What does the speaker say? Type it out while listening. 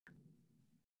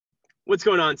What's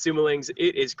going on, Sumolings?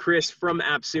 It is Chris from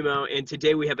AppSumo, and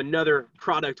today we have another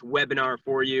product webinar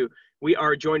for you. We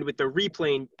are joined with the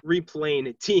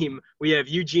Replane team. We have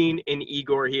Eugene and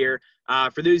Igor here.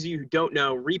 For those of you who don't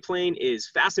know, Replane is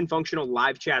fast and functional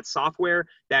live chat software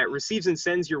that receives and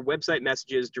sends your website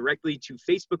messages directly to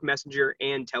Facebook Messenger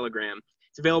and Telegram.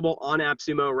 It's available on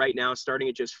AppSumo right now, starting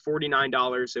at just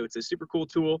 $49, so it's a super cool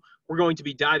tool. We're going to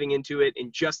be diving into it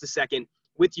in just a second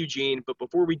with Eugene, but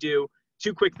before we do,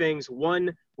 two quick things.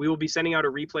 One, we will be sending out a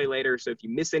replay later, so if you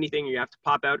miss anything or you have to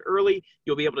pop out early,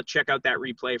 you'll be able to check out that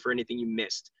replay for anything you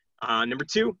missed. Number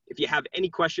two, if you have any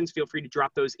questions, feel free to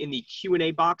drop those in the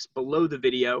Q&A box below the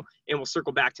video, and we'll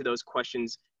circle back to those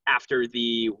questions after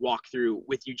the walkthrough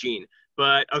with Eugene.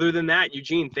 But other than that,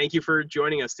 Eugene, thank you for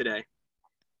joining us today.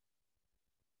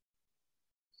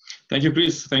 Thank you,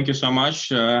 Chris. Thank you so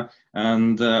much. I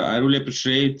really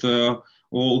appreciate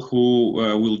all who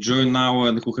will join now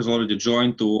and who has already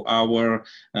joined to our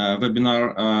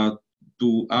webinar,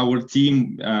 to our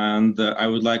team. And I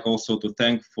would like also to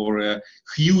thank for a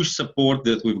huge support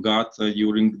that we've got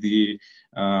during the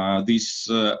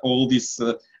all this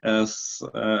that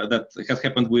has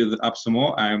happened with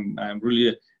AppSumo. I'm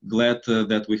really glad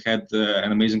that we had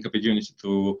an amazing opportunity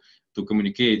to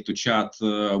communicate, to chat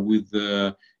with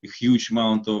a huge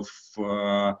amount of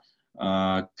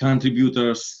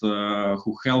contributors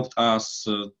who helped us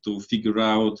to figure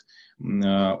out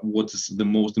what is the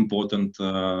most important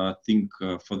thing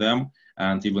for them,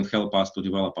 and even help us to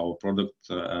develop our product.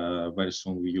 Very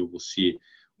soon you will see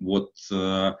what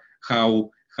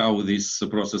how this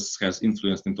process has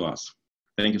influenced into us.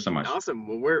 Thank you so much. Awesome.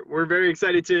 Well, we're very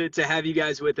excited to have you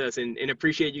guys with us and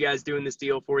appreciate you guys doing this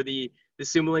deal for the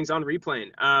Sumolings on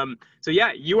Replane. So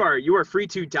yeah, you are free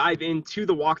to dive into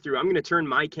the walkthrough. I'm going to turn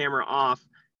my camera off,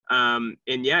 and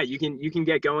yeah, you can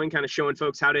get going, kind of showing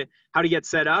folks how to get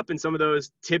set up and some of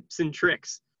those tips and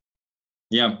tricks.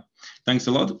 Yeah, thanks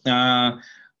a lot.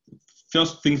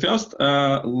 First thing first,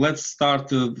 let's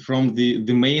start from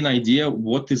the main idea.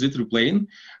 What is it, Replane?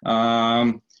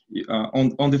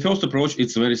 On the first approach,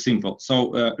 it's very simple.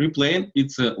 So Replane,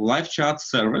 it's a live chat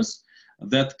service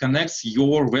that connects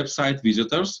your website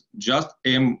visitors, just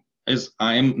as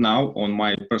I am now on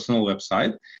my personal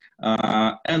website,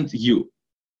 and you.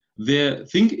 The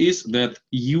thing is that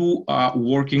you are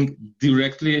working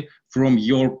directly from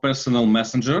your personal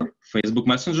messenger, Facebook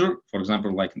Messenger, for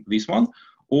example, like this one,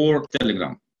 or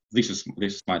Telegram. This is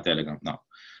my Telegram now.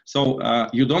 So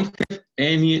you don't have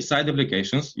any side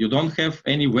applications. You don't have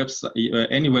any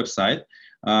website.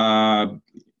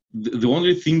 The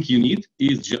only thing you need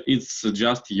is it's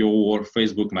just your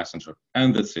Facebook Messenger,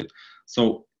 and that's it.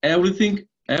 So everything,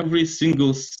 every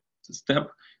single step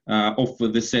of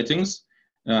the settings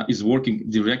is working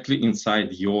directly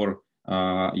inside your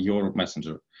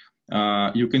Messenger.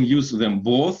 You can use them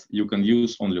both. You can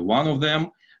use only one of them,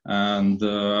 and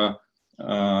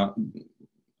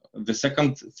the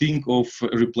second thing of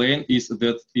Replane is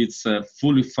that it's a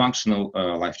fully functional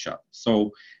live chat.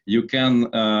 So you can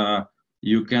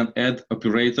add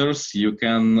operators, you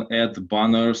can add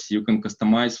banners, you can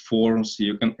customize forms,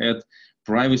 you can add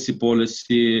privacy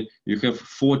policy. You have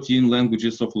 14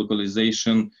 languages of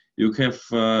localization. You have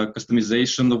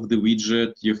customization of the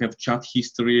widget. You have chat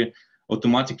history,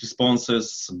 automatic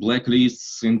responses,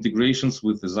 blacklists, integrations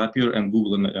with Zapier and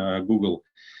Google.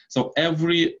 So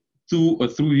every 2 or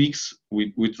 3 weeks,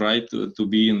 we try to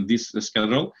be in this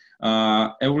schedule.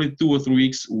 Every 2 or 3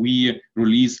 weeks, we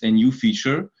release a new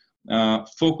feature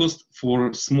focused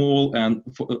for small and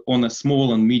on a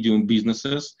small and medium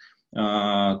businesses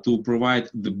to provide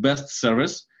the best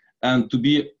service and to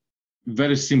be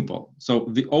very simple.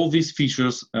 So all these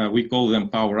features, we call them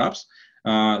power-ups.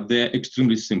 They're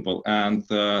extremely simple, and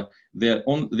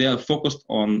they are focused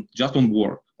on just on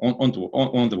work, on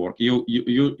the work.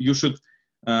 You should.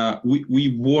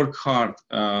 We work hard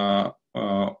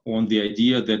on the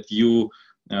idea that you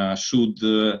should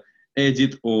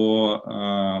edit or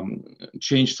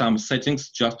change some settings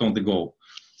just on the go.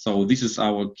 So this is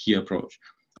our key approach.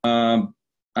 I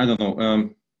don't know.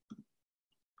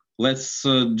 Let's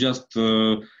just.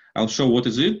 I'll show what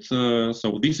is it.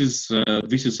 So this is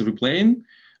Replane.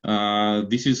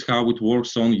 This is how it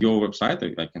works on your website.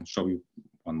 I can show you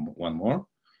one more.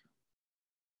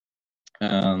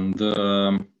 And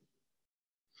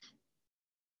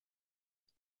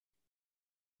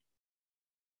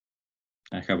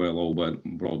I have a low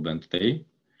broadband today.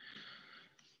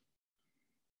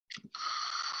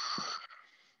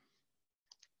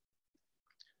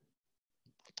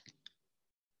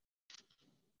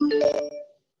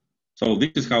 So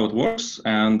this is how it works,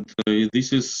 and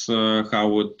this is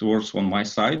how it works on my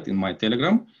site in my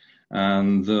Telegram.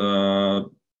 And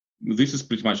this is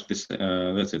pretty much this.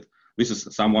 That's it. This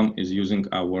is someone is using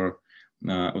our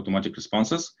automatic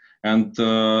responses, and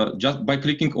just by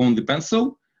clicking on the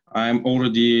pencil, I'm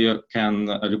already can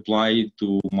reply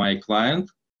to my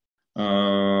client.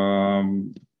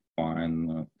 Fine,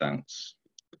 thanks.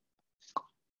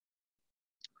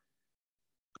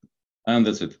 And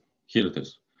that's it. Here it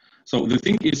is. So the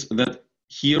thing is that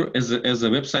here, as a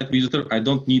website visitor, I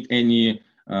don't need any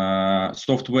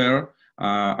software.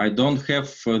 I don't have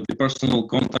the personal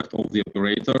contact of the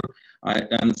operator,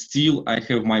 and still I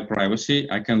have my privacy.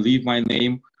 I can leave my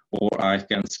name or I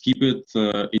can skip it.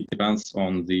 It depends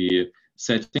on the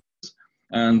settings.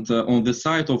 And on the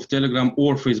side of Telegram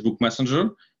or Facebook Messenger,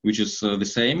 which is the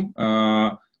same,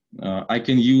 I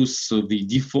can use the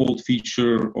default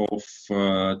feature of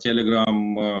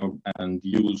Telegram and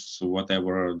use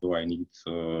whatever do I need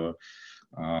to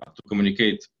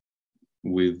communicate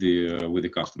with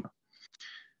the customer.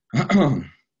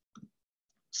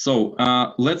 So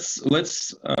let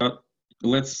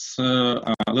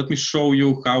me show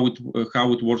you how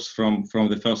it works from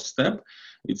the first step.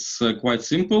 It's quite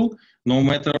simple. No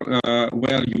matter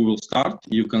where you will start,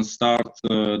 you can start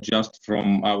just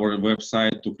from our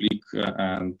website to click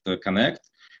and connect.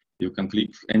 You can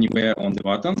click anywhere on the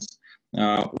buttons,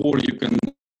 or you can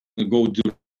go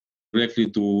directly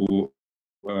to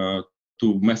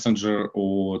Messenger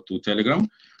or to Telegram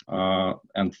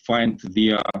and find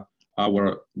via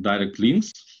our direct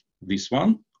links. This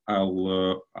one I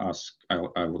will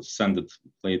send it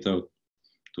later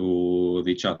to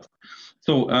the chat.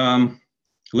 So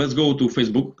let's go to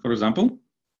Facebook, for example.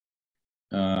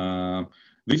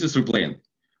 This is replaying.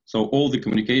 So all the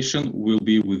communication will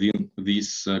be within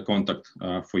this contact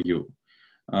for you.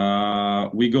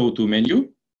 We go to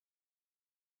menu.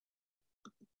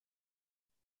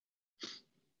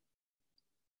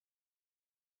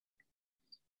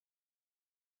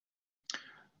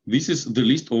 This is the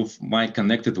list of my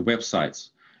connected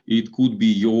websites. It could be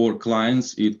your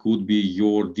clients, it could be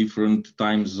your different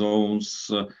time zones,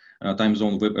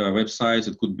 websites,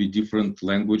 it could be different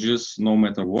languages, no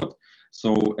matter what.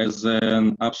 So as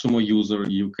an AppSumo user,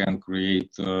 you can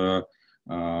create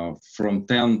from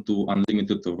 10 to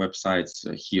unlimited websites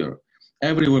here.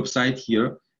 Every website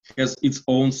here has its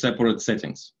own separate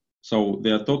settings. So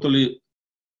they are totally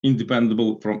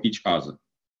independent from each other.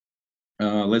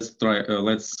 Let's start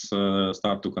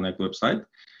to connect website.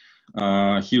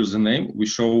 Here's the name. We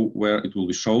show where it will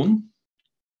be shown.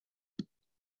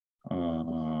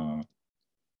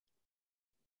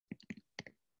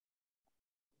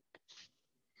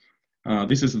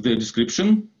 This is the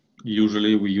description.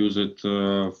 Usually we use it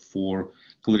for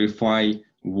clarify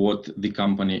what the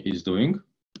company is doing.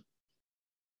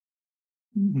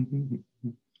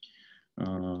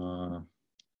 Let's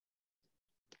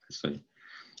say.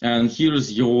 And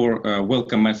here's your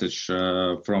welcome message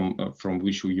from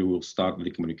which you will start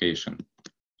the communication.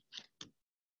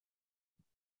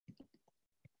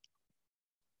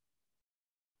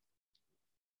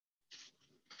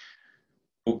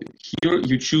 Here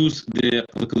you choose the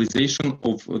localization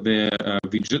of the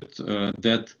widget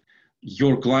that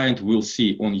your client will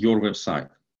see on your website.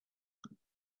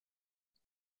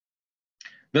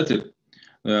 That's it.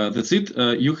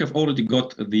 You have already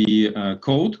got the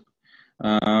code.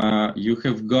 You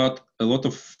have got a lot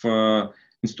of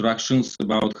instructions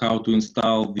about how to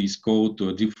install this code to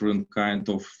a different kind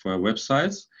of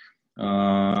websites.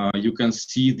 You can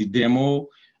see the demo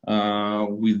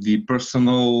with the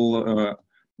personal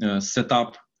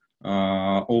setup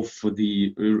of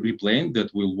the replane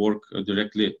that will work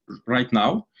directly right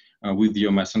now with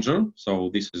your messenger. So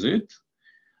this is it.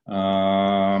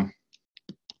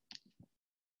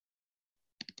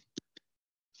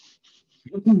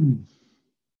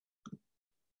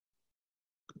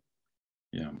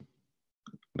 Yeah,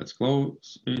 let's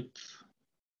close it.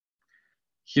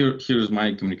 Here's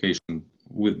my communication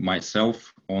with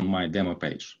myself on my demo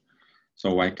page.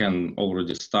 So I can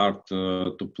already start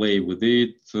to play with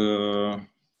it.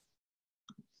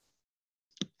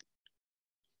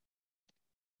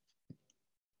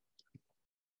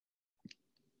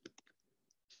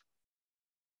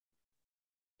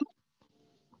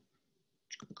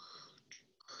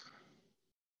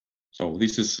 So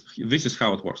this is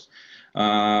how it works.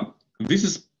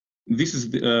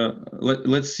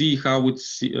 Let's see how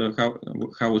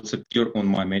it's appear on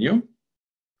my menu.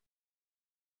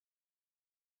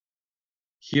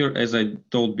 Here, as I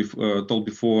told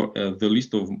before, the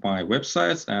list of my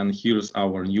websites, and here's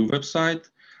our new website.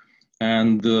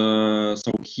 And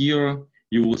so here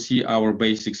you will see our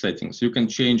basic settings. You can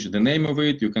change the name of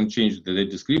it, you can change the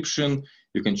description,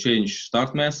 you can change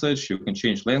start message, you can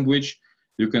change language,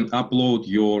 you can upload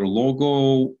your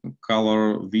logo,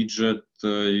 color, widget,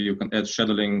 you can add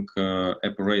shadowing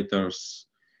operators,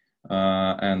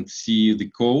 and see the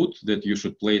code that you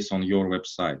should place on your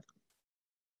website.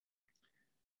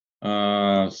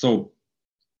 So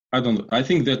I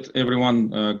think that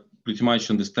everyone pretty much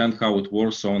understand how it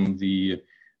works on the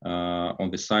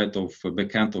side of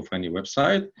backend of any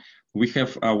website. We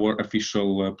have our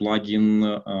official plugin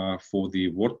for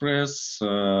the WordPress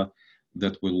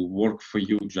that will work for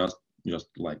you just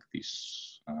like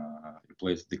this. You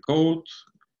place the code.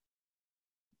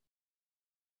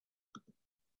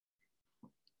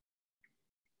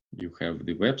 You have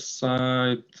the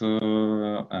website,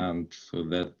 and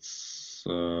that's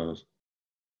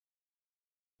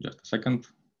just a second.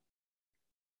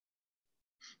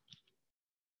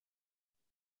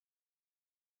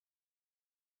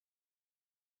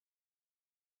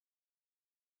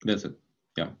 That's it.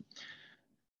 Yeah.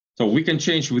 So we can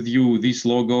change with you this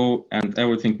logo and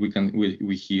everything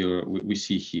we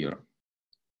see here.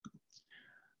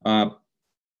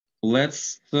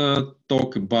 Let's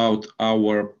talk about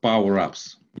our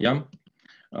power-ups. Yeah.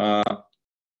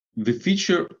 The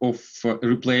feature of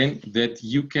Replaying that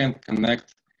you can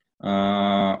connect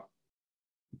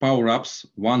power-ups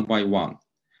one by one,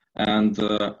 and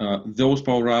those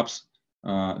power-ups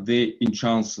they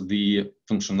enhance the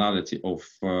functionality of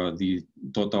the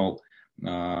total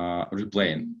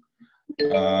replaying.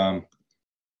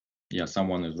 Yeah,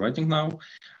 someone is writing now.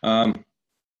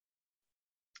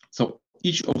 So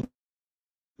each of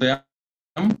them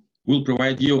will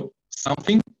provide you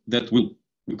something that will,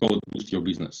 we call it, boost your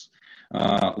business.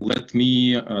 Let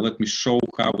me show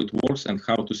how it works and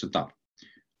how to set up.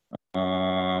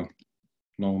 No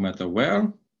matter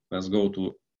where, let's go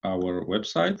to our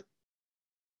website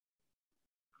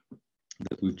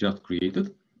that we just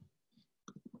created.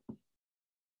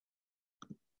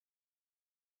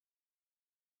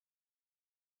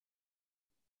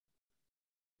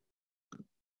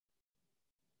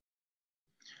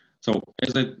 So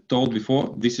as I told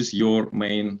before, this is your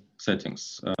main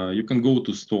settings. You can go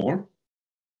to store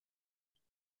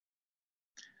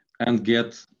and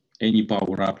get any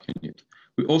power-up you need.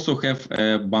 We also have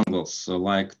bundles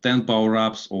like 10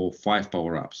 power-ups or 5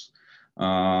 power-ups.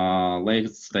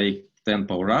 Let's take 10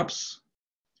 power-ups.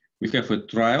 We have a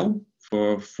trial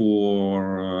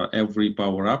for every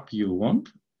power-up you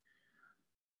want.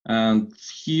 And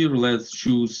here, let's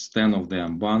choose 10 of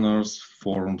them: banners,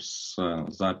 forms,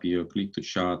 Zapier, click to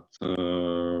chat,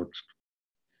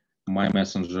 my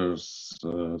messengers,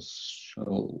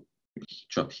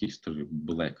 chat history,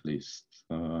 blacklist,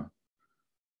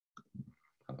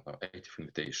 active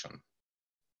invitation.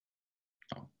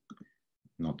 No,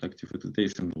 not active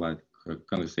invitation, like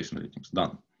conversation ratings.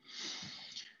 Done.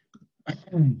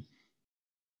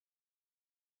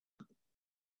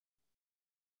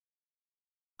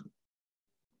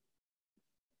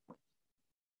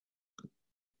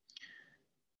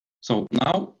 So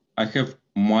now I have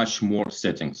much more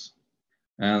settings,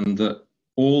 and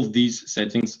all these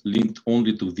settings linked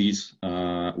only to this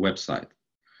website.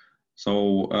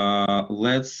 So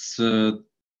let's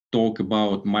talk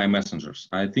about my messengers.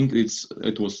 I think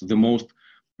it was the most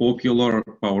popular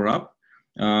power-up.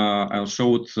 I'll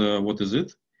show it. What is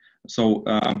it? So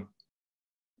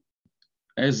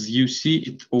as you see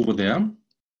it over there,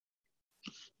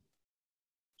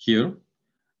 here,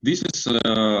 this is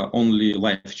only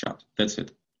live chat. That's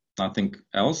it, nothing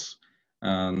else.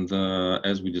 And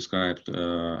as we described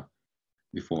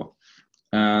before,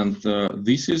 and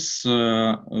this is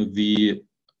the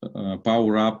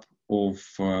power-up of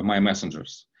my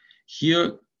messengers.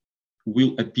 Here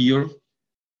will appear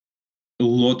a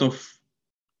lot of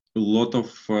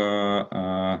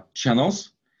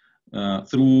channels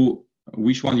through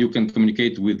which one you can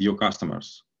communicate with your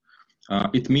customers.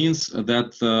 It means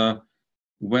that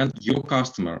when your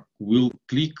customer will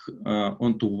click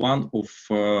onto one of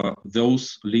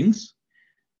those links,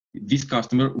 this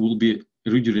customer will be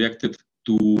redirected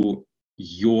to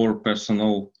your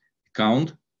personal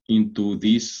account into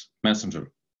this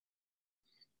messenger.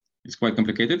 It's quite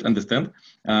complicated, understand?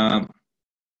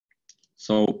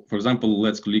 So, for example,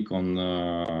 let's click on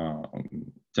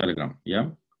Telegram, yeah?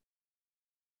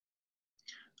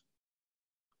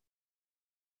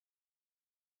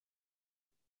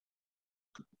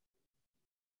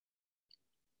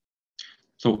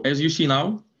 So as you see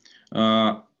now,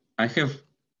 I have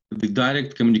the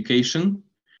direct communication,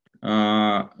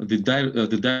 the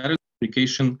direct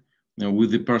communication with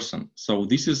the person. So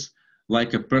this is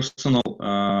like a personal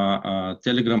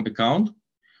Telegram account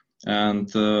and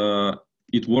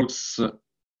it works.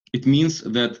 It means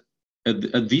that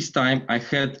at this time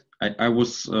I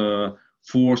was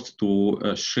forced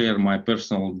to share my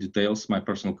personal details, my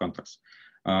personal contacts.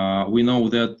 We know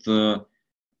that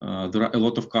there are a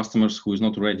lot of customers who is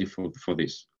not ready for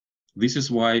this. This is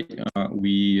why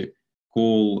we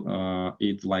call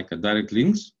it like a direct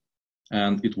links,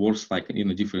 and it works like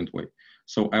in a different way.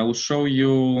 So I will show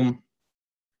you.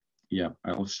 Yeah,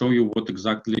 I will show you what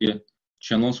exactly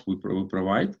channels we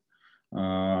provide.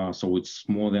 So it's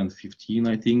more than 15,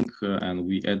 I think, and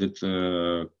we edit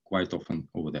quite often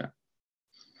over there.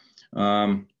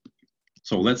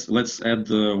 So let's add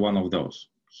one of those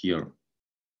here.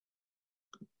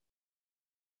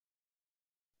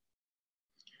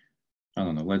 I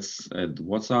don't know. Let's add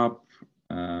WhatsApp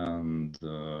and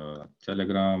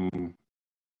Telegram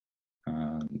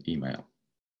and email.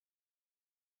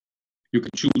 You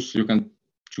can choose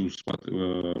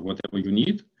whatever you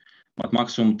need, but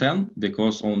maximum 10,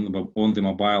 because on the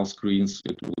mobile screens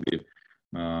it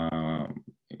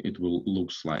will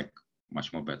looks like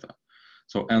much more better.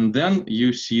 So, and then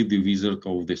you see the wizard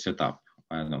of the setup.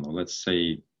 I don't know, let's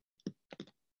say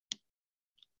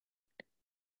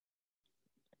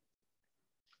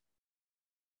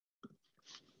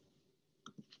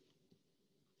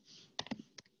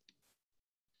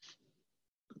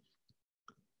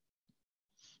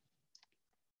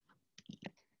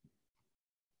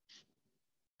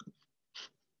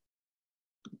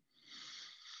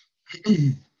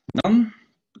done.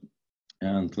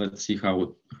 And let's see how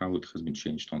it has been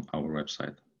changed on our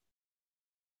website.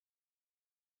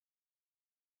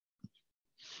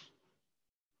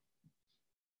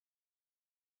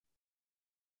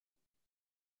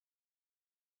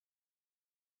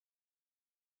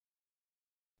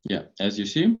 Yeah, as you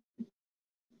see,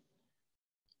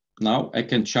 now I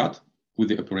can chat with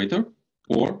the operator,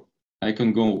 or I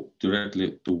can go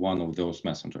directly to one of those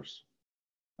messengers.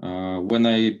 When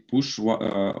I push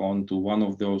onto one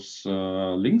of those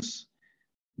links,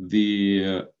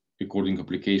 the recording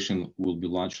application will be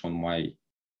launched on my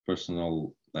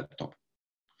personal laptop.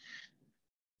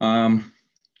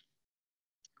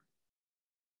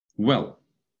 Well,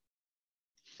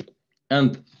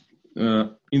 and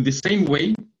in the same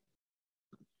way,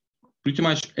 pretty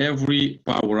much every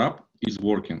power-up is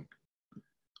working.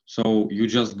 So you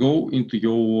just go into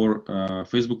your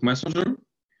Facebook Messenger,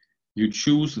 you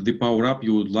choose the power-up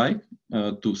you would like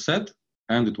to set,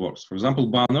 and it works. For example,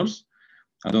 banners.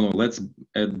 I don't know, let's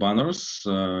add banners.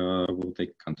 We'll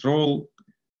take control,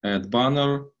 add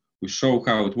banner. We show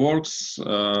how it works.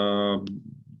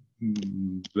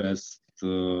 Best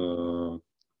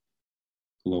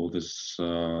clothes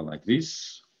like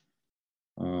this.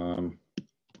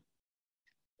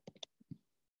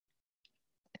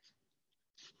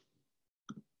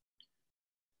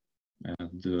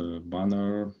 Add the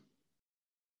banner.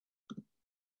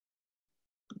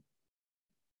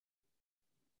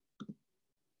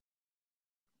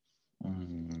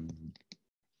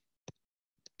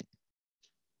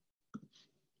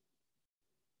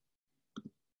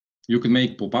 You can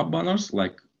make pop-up banners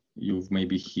like you've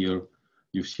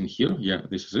seen here. Yeah,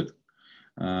 this is it.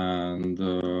 And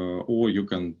or you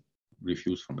can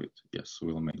refuse from it. Yes,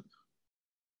 we'll make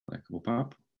like a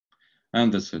pop-up,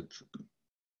 and that's it.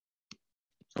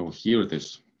 So here it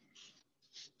is.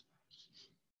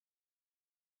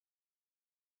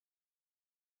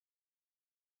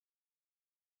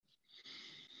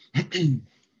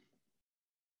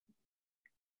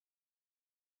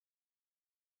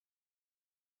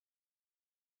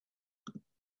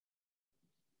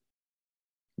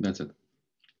 That's it.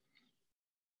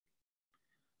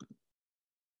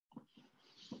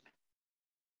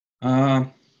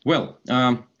 Well,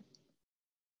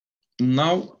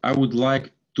 now I would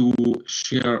like to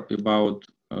share about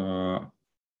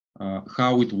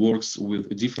how it works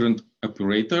with different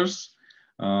operators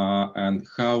and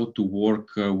how to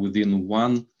work within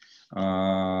one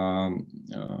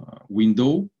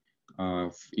window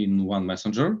in one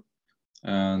messenger,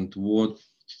 and what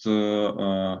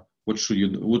should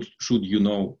you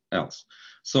know else.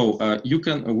 So you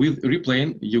can, with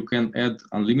Replane, you can add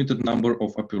unlimited number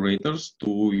of operators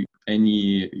to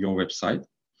your website,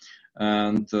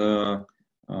 and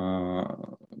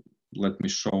let me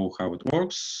show how it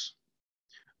works.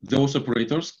 Those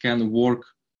operators can work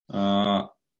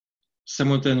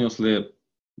simultaneously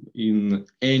in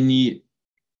any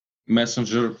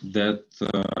messenger that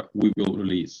we will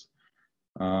release.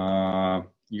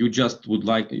 You just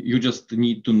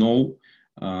need to know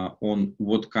on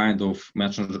what kind of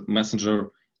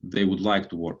messenger they would like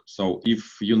to work. So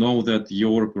if you know that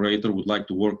your operator would like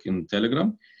to work in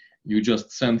Telegram, you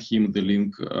just send him the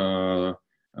link,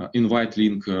 invite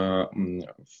link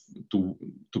to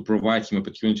provide him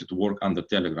opportunity to work on the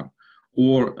Telegram.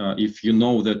 Or if you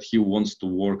know that he wants to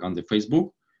work on the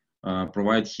Facebook,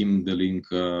 provide him the link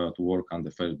to work on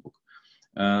the Facebook.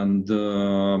 And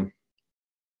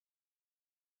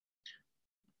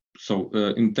so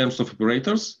in terms of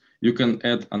operators, you can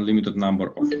add unlimited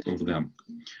number of them.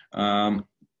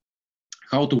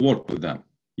 How to work with them,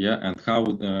 yeah, and how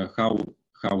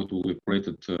it will be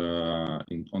operated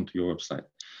onto your website.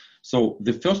 So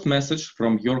the first message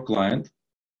from your client,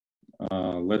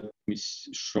 let me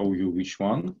show you which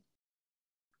one.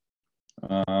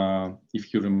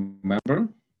 If you remember,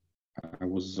 I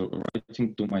was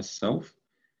writing to myself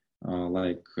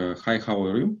like, hi, how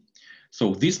are you?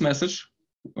 So this message,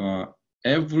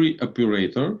 every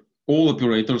operator, all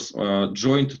operators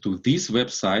joined to this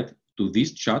website, to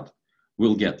this chat,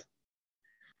 will get.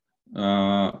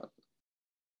 The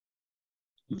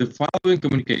following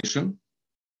communication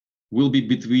will be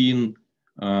between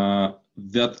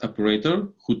that operator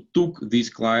who took this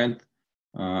client,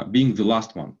 being the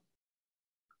last one.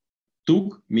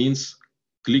 Took means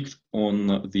clicked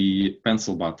on the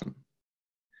pencil button.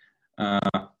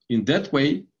 In that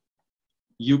way,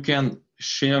 you can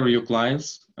share your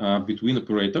clients between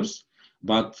operators,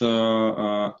 but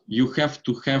you have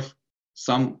to have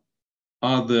some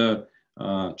other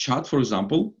chat, for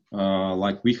example,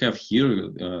 like we have here.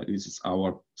 This is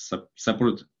our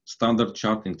separate standard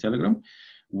chat in Telegram,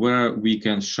 where we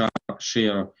can share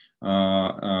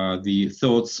the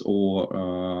thoughts,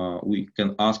 or we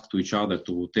can ask to each other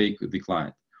to take the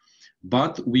client.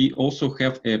 But we also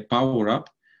have a power up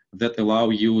that allow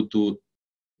you to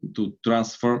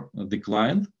transfer the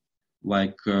client,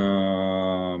 like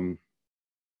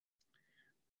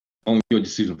on your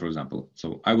decision, for example.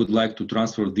 So I would like to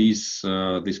transfer this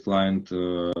client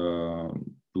to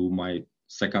my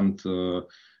second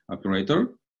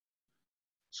operator.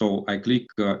 So I click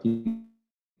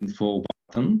info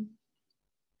button.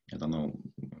 I don't know,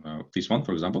 this one,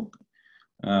 for example,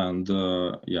 and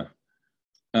yeah,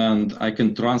 and I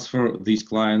can transfer this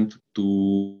client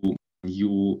to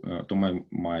you, to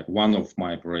my one of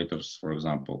my operators, for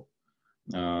example.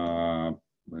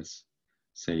 Let's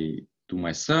say to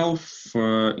myself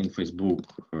in Facebook.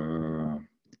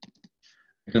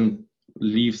 I can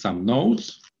leave some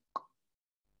notes,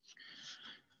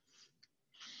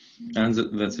 and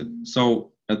that's it.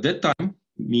 So at that time,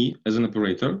 me as an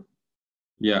operator,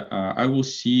 yeah, I will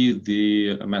see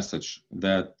the message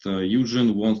that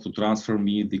Eugene wants to transfer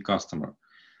me the customer,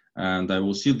 and I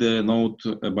will see the note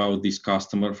about this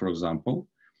customer, for example,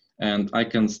 and I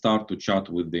can start to chat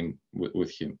with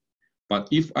him. But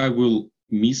if I will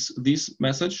miss this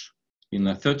message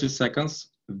in 30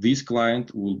 seconds, this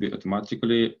client will be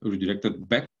automatically redirected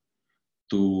back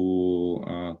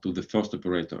to the first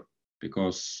operator,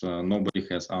 because nobody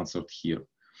has answered here.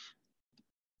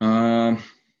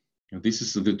 This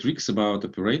is the tricks about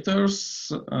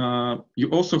operators. You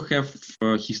also have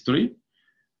history,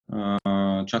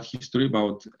 chat history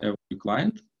about every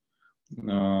client.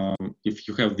 If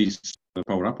you have this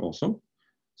power up also,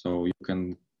 so you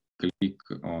can click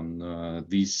on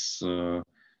this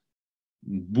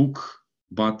book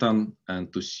button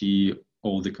and to see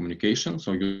all the communication.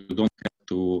 So you don't have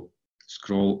to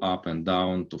scroll up and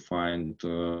down to find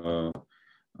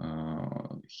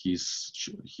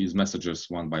his messages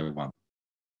one by one.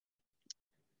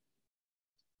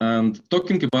 And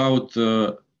talking about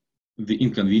the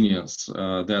inconvenience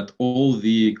that all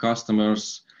the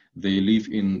customers, they live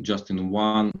in just in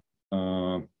one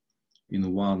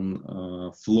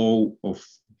flow of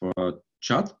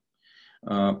chat.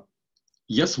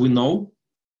 Yes, we know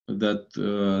that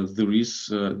there is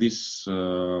this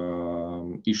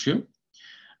issue,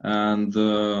 and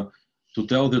to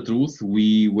tell the truth,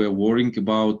 we were worrying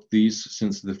about this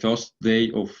since the first day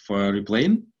of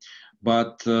replaying,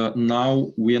 but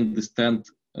now we understand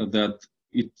that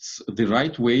it's the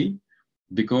right way,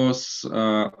 because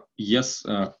yes,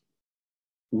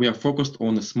 we are focused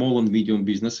on the small and medium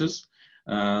businesses,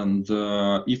 and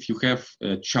if you have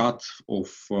a chat of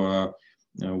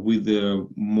with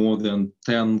more than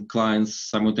 10 clients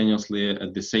simultaneously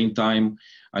at the same time,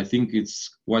 I think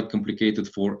it's quite complicated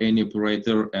for any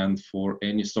operator and for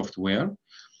any software.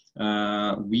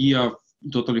 We are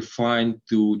totally fine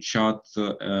to chat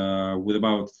with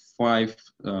about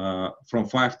from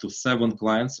 5 to 7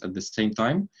 clients at the same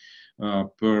time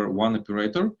per one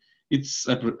operator. It's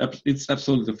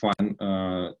absolutely fine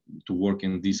to work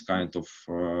in this kind of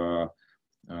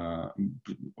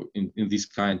in this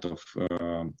kind of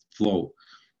flow.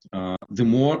 The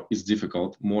more is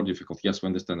difficult, yes, we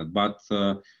understand it, but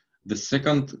The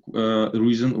second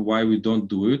reason why we don't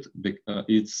do it,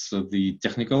 it's the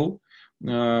technical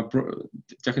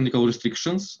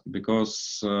restrictions,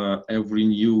 because every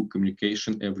new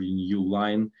communication, every new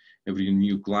line, every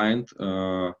new client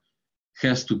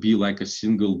has to be like a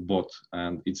single bot,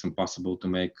 and it's impossible to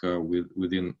make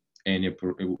within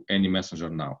any messenger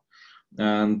now.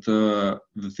 And the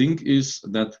thing is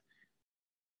that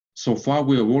so far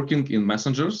we are working in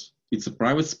messengers. It's a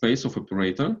private space of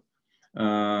operator.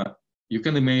 You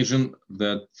can imagine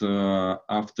that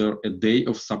after a day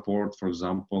of support, for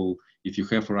example, if you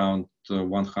have around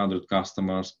 100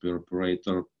 customers per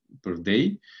operator per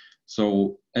day,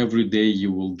 so every day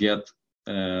you will get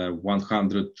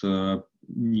 100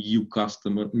 new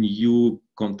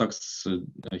contacts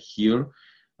here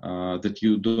that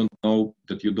you don't know,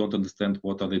 that you don't understand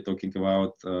what are they talking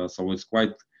about. So it's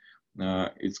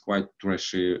quite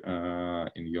trashy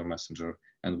in your messenger,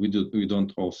 and we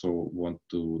don't also want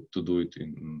to do it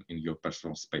in your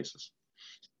personal spaces.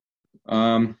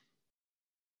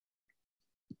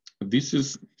 This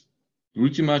is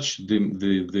pretty much the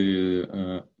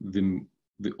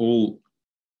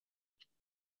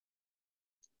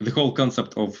whole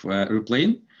concept of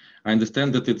Replaying. I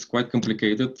understand that it's quite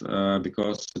complicated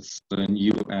because it's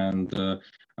new, and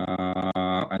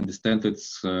I understand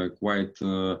it's quite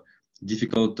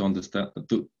difficult to understand,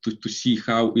 to see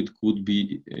how it could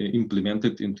be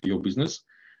implemented into your business.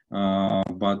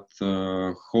 But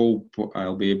hope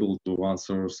I'll be able to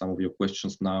answer some of your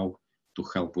questions now to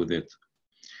help with it.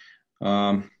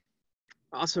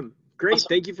 Awesome. Great.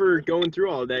 Thank you for going through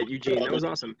all of that, Eugene. That was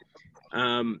awesome.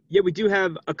 Yeah, we do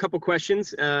have a couple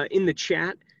questions in the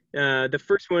chat. The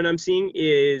first one I'm seeing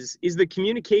is the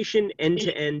communication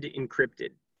end-to-end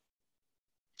encrypted?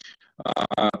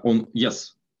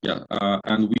 Yes. Yeah,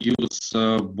 and we use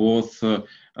both.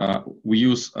 We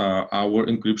use our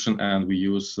encryption, and we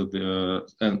use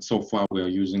and so far we are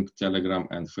using Telegram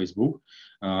and Facebook,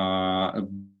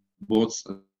 bots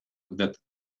that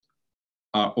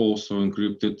are also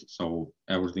encrypted. So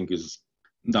everything is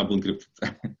double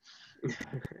encrypted.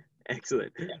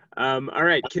 Excellent. All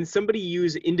right. Can somebody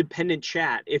use independent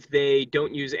chat if they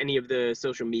don't use any of the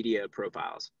social media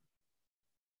profiles?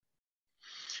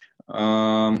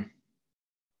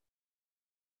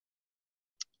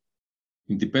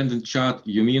 Independent chat,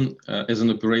 you mean as an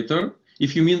operator?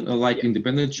 If you mean like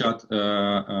independent chat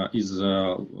is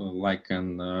like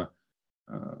an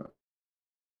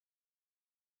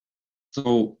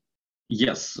so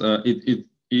yes,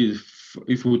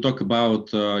 if we talk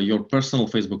about your personal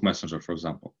Facebook Messenger, for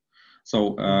example,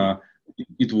 so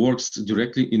it works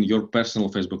directly in your personal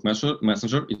Facebook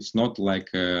Messenger. It's not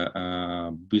like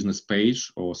a business page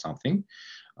or something.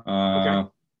 Okay.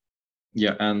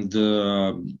 Yeah, and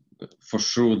for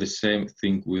sure the same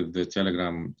thing with the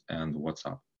Telegram and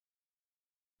WhatsApp.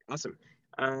 Awesome.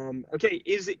 Okay,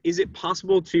 is it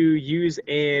possible to use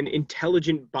an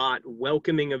intelligent bot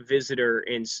welcoming a visitor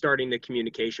and starting the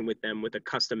communication with them with a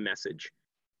custom message?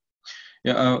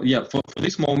 Yeah. For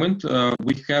this moment,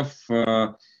 we have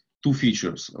two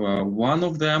features. One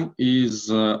of them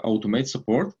is automate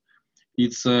support.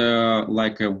 It's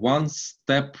like a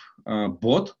one-step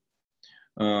bot.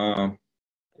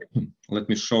 Let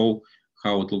me show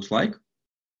how it looks like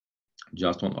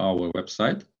just on our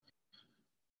website.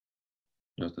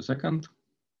 Just a second.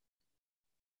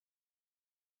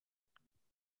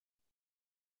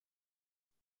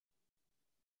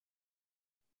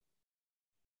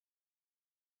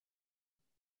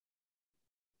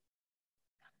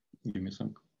 Give me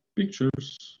some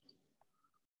pictures.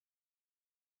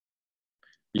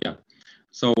 Yeah.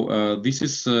 So this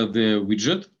is the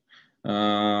widget.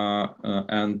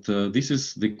 And this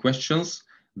is the questions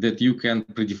that you can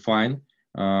predefine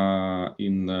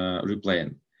in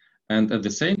Replaying. And at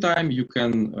the same time, you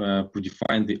can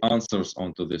predefine the answers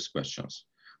onto these questions.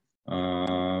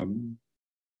 What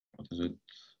is it?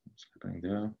 What's happening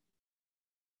there?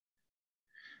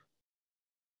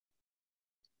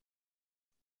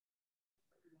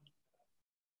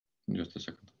 Just a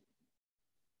second.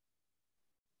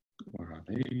 Where are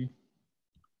they?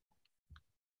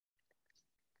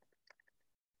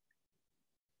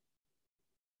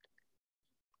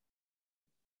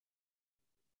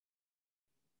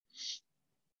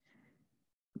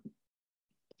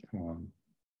 Come on.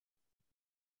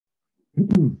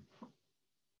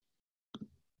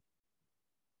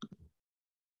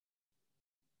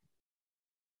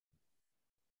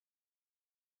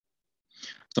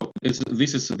 So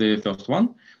this is the first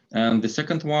one, and the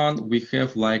second one we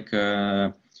have like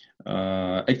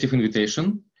active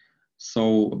invitation.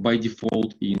 So by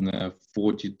default, in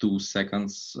 42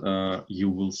 seconds, you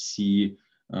will see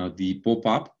the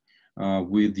pop-up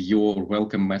with your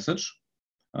welcome message,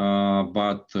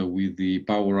 but with the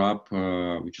power up,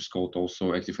 which is called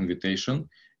also active invitation,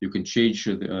 you can change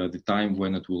the time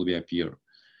when it will be appear.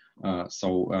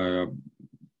 So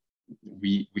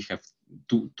we have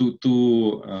two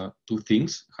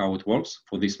things how it works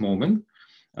for this moment.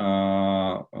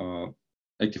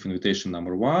 Active invitation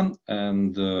number 1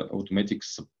 and automatic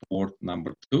support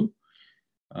number 2.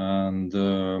 And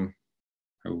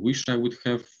I wish I would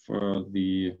have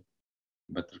the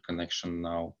better connection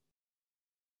now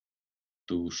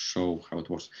to show how it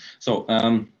works. So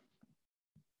let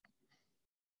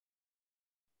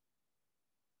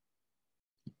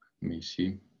me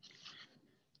see.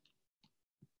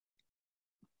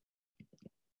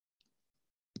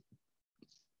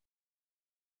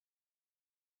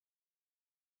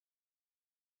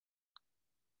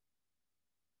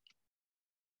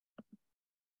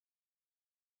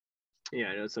 Yeah,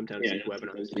 I know sometimes these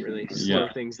webinars can really slow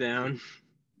things down.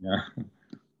 Yeah.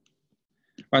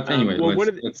 But anyway, well,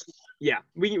 yeah,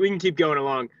 we can keep going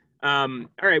along. All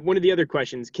right, one of the other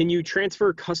questions, can you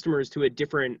transfer customers to a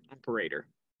different operator?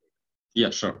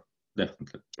 Yeah, sure,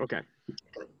 definitely. Okay.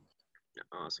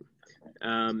 Awesome.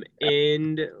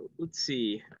 And let's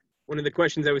see, one of the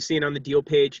questions I was seeing on the deal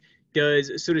page,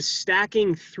 does sort of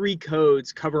stacking 3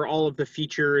 codes cover all of the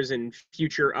features and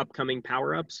future upcoming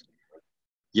power-ups?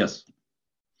 Yes.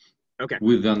 Okay.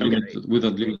 With unlimited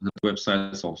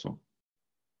websites also.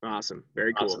 Awesome.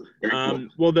 Very cool.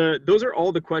 Well, those are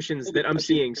all the questions that I'm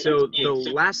seeing. So the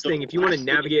last thing, if you want to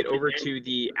navigate over to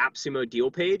the AppSumo deal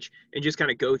page and just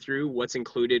kind of go through what's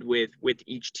included with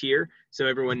each tier, so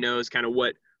everyone knows kind of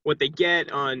what they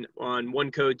get on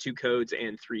 1 code, 2 codes,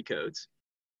 and 3 codes.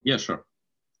 Yeah, sure.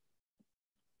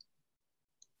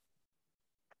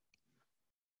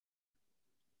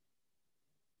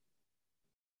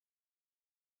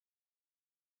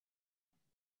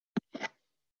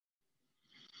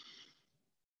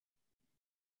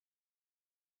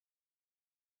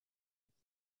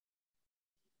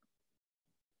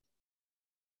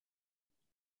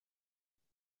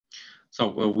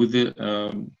 So with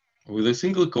a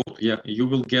single code, yeah, you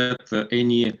will get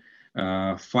any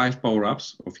 5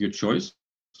 power-ups of your choice.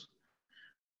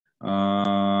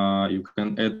 You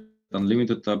can add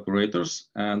unlimited operators,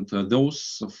 and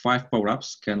those 5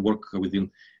 power-ups can work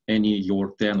within any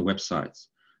your 10 websites.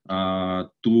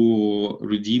 To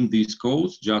redeem these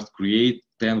codes, just create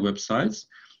 10 websites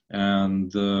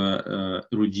and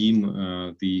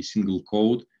redeem the single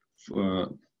code,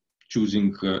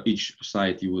 choosing each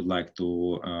site you would like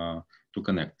to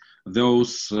connect.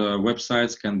 Those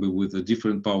websites can be with the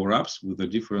different power-ups, with the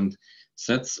different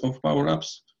sets of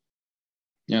power-ups,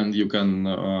 and you can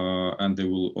and they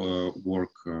will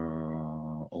work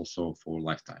also for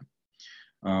lifetime.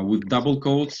 With double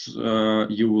codes,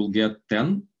 you will get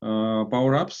 10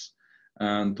 power-ups,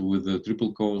 and with the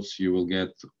triple codes, you will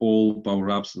get all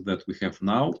power-ups that we have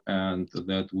now and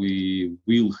that we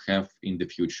will have in the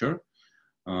future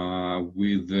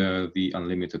with the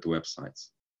unlimited websites.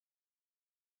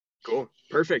 Cool.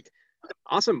 Perfect.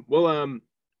 Awesome. Well,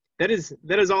 that is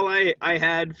all I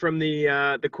had from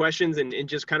the questions, and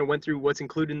just kind of went through what's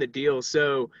included in the deal.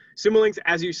 So Sumo Links,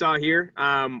 as you saw here,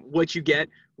 what you get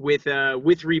with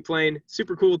Replane,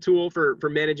 super cool tool for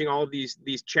managing all of these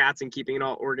chats and keeping it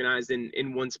all organized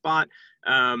in one spot.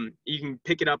 You can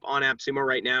pick it up on AppSumo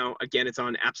right now. Again, it's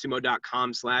on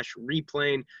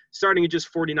appsumo.com/replane, starting at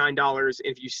just $49.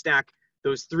 If you stack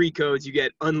those 3 codes, you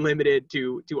get unlimited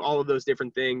to all of those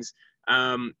different things.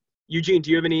 Eugene, do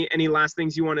you have any last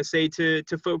things you want to say to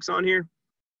folks on here?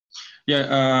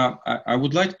 Yeah, I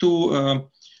would like to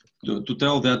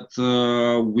tell that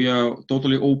we are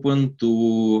totally open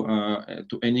to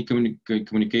any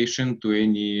communication, to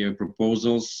any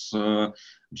proposals.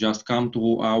 Just come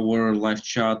to our live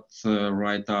chat,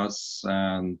 write us,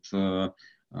 and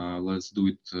let's do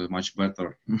it much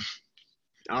better.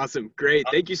 Awesome. Great.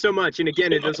 Thank you so much. And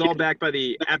again, it is all backed by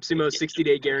the AppSumo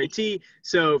 60-day guarantee.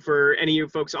 So for any of you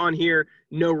folks on here,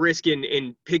 no risk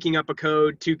in picking up a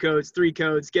code, 2 codes, 3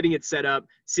 codes, getting it set up,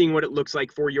 seeing what it looks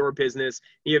like for your business.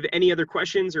 If you have any other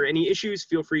questions or any issues,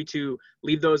 feel free to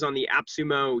leave those on the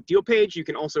AppSumo deal page. You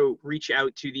can also reach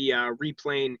out to the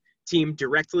Replane team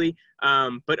directly.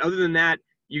 But other than that,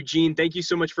 Eugene, thank you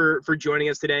so much for joining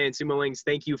us today. And Sumo Links,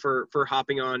 thank you for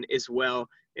hopping on as well.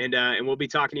 And we'll be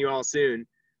talking to you all soon.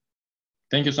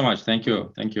 Thank you so much. Thank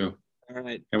you. Thank you. All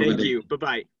right. Thank you.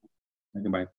 Bye-bye. Thank you. Bye.